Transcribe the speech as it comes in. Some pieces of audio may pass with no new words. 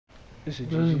It's a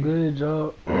Just GG. good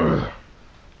job.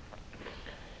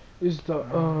 It's the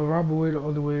Robert Way the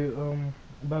other way.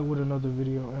 Back with another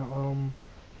video. And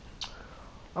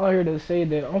I'm here to say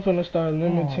that I'm gonna start Come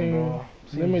on, limiting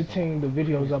bro. the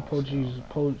videos Please I don't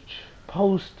sell, man.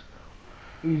 post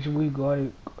each week.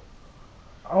 Like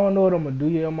I don't know what I'm gonna do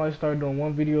yet. I might start doing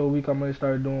one video a week. I might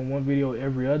start doing one video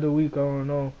every other week. I don't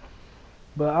know.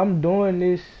 But I'm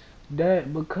doing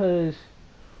that because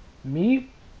me.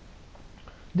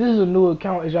 This is a new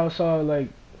account, as y'all saw like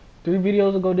 3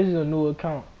 videos ago. This is a new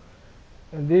account.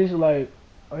 And this like,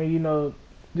 you know,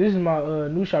 this is my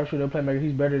new sharpshooter playmaker.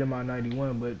 He's better than my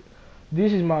 91, but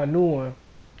this is my new one.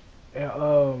 And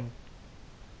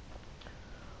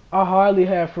I hardly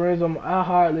have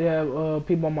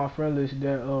people on my friend list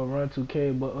that run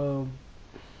 2K. But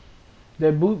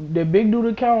that big dude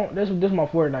account, that's my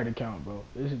Fortnite account, bro.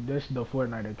 That's the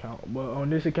Fortnite account. But on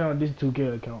this account, this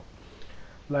 2K account.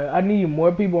 Like I need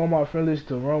more people on my friend list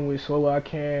to run with so I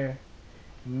can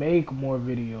make more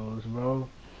videos, bro.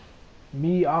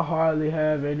 Me, I hardly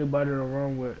have anybody to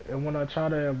run with, and when I try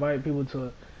to invite people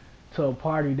to a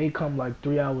party, they come like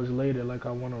 3 hours later. Like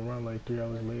I want to run like 3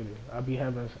 hours later. I be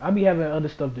having other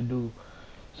stuff to do.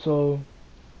 So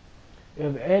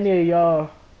if any of y'all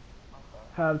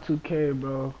have 2K,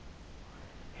 bro,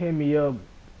 hit me up.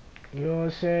 You know what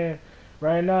I'm saying?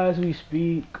 Right now, as we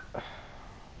speak,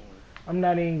 I'm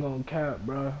not even gonna cap,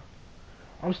 bro.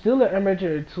 I'm still an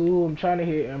amateur 2. I'm trying to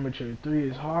hit amateur 3.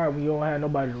 It's hard when you don't have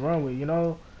nobody to run with, you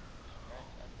know?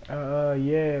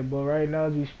 Yeah, but right now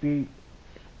as we speak,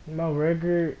 my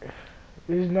record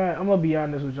is not. I'm gonna be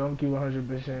honest with you. I'm gonna keep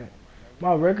 100%.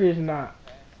 My record is not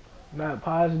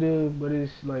positive, but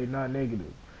it's like not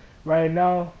negative. Right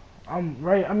now, I'm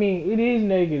right. I mean, it is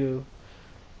negative,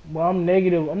 but I'm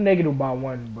negative. I'm negative by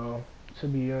 1, bro. To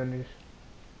be honest,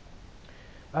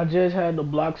 I just had to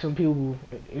block some people,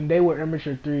 and they were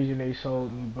amateur 3s, and they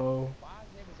sold me, bro.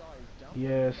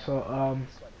 Yeah, so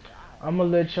I'm gonna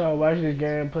let y'all watch this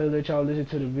gameplay. Let y'all listen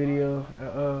to the video.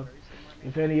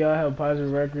 If any of y'all have a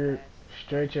positive record,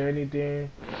 stretch or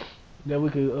anything that we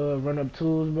could run up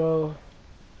tools, bro,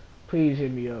 please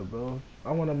hit me up, bro.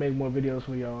 I want to make more videos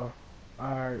for y'all.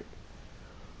 Alright,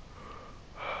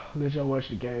 let y'all watch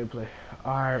the gameplay.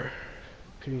 Alright,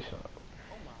 peace out.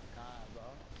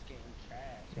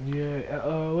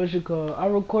 Yeah, what's it called? I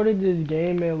recorded this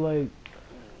game at like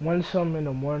 1 something in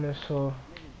the morning, so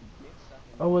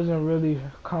I wasn't really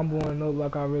comboing up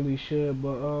like I really should,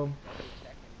 but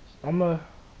I'm a,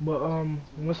 but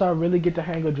once I really get the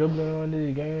hang of dribbling on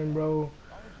this game, bro,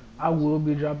 I will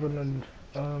be dropping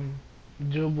a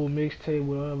dribble mixtape,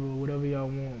 whatever y'all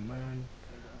want, man.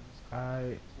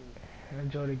 Alright,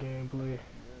 enjoy the gameplay.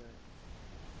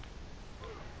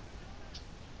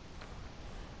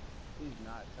 He's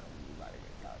not telling me about to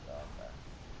get knocked off, bro.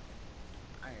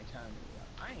 I ain't trying to be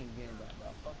I ain't getting back, bro.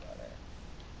 Fuck all that.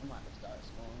 I'm about to start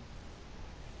scoring.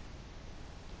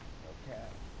 No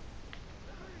cap.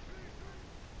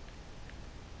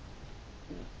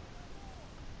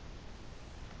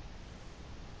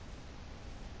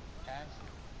 Pass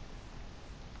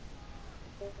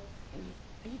it.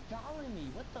 He fouling me.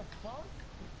 What the fuck?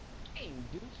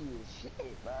 Ain't dookie as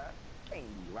shit, bro. Can't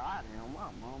be riding on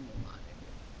my mama, my nigga.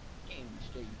 Can't be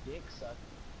straight dick sucking.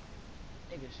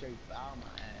 Nigga straight foul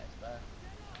my ass, bro.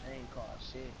 I ain't called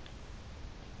shit.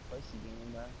 Pussy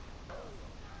game, bro.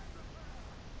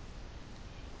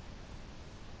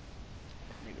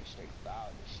 Nigga straight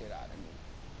fouled the shit out of me.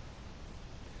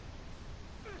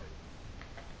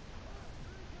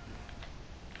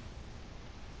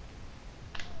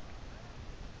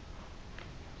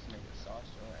 This nigga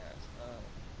sauced your ass up.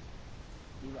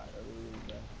 You about to lose,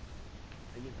 bro.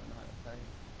 Niggas don't know how to play.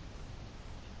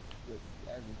 Look,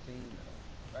 as a team,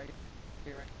 though. Right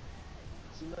here, right.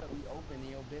 See, look, we open and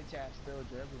your bitch ass still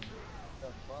dribbling.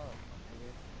 The fuck,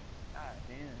 nigga. God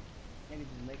damn. Nigga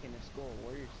just making the score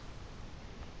worse.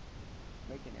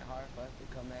 Making it hard for us to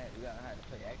come at. We gotta have to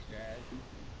play extra ass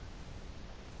defense.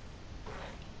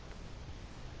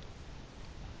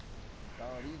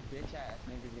 Bro, these bitch ass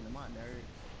niggas getting on my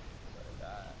nerves. So,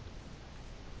 God.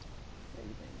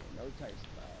 Niggas ain't getting no types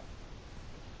of foul.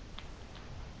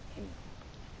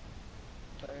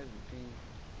 Players and team.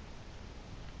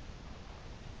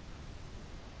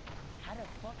 How the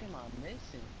fuck am I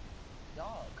missing?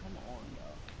 Dog, come on,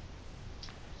 dog. I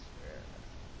swear.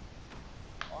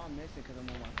 Oh, I'm missing because I'm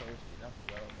on my coach street. I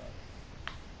forgot about my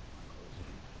coach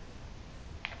street.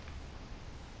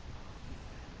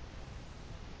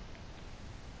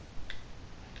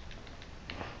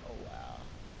 Oh, wow.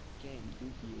 Game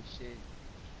dookie as shit.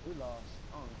 We lost.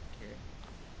 I don't care. I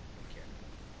don't care.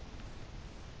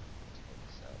 Let's go to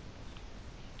 7.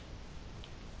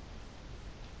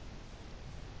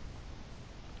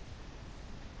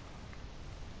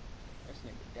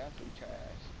 definitely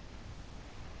trash.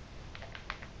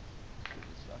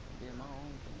 Just fucking did my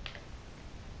own thing.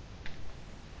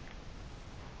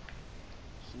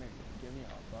 This nigga, give me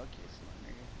all buckets, my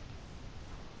nigga.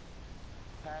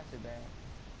 Pass it back.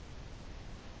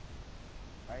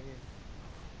 Right here.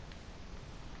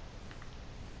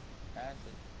 Pass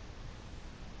it.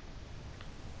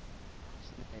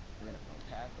 This nigga gonna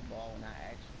pass the ball when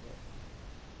I ask you that.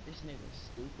 This nigga's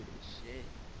stupid as shit.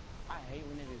 I hate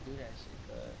when niggas do that shit,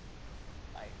 cuz.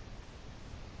 Like,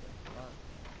 the fuck?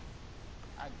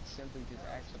 I simply just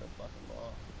ask for the fucking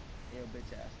ball. Yo,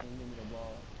 bitch ass, can you give me the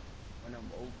ball when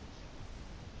I'm open?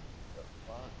 The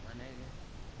fuck, my nigga?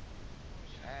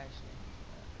 Trash niggas,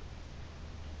 man.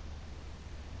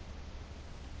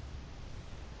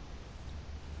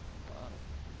 Fuck.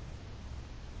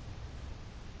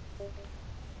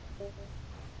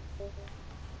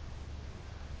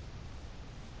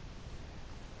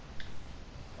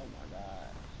 Oh my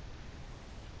god.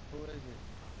 Who is it?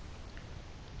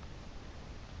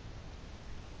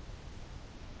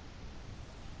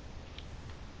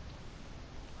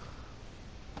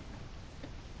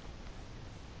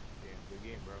 Damn, good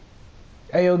game, bro.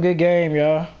 Hey, yo, good game,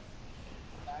 y'all.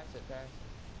 Pass it, pass it.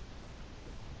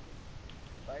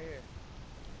 Right here.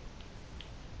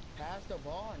 Pass the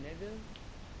ball, nigga.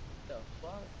 The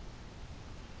fuck?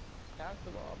 Pass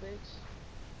the ball, bitch.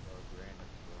 That was random,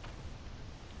 bro.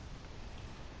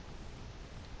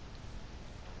 I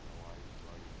don't know why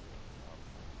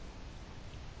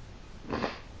you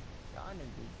Y'all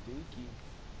niggas dookie.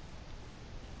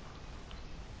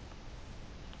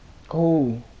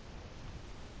 Cool.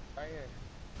 Right here.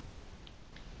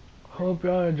 Hope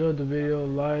y'all enjoyed the video.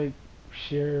 Like,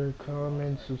 share,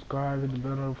 comment, subscribe, hit the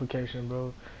bell notification,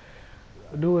 bro.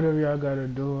 Do whatever y'all gotta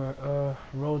do.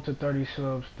 Roll to 30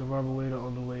 subs. The rubber way, the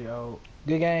only way out.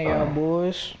 Good game, y'all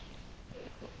boys.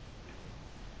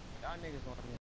 Y'all niggas want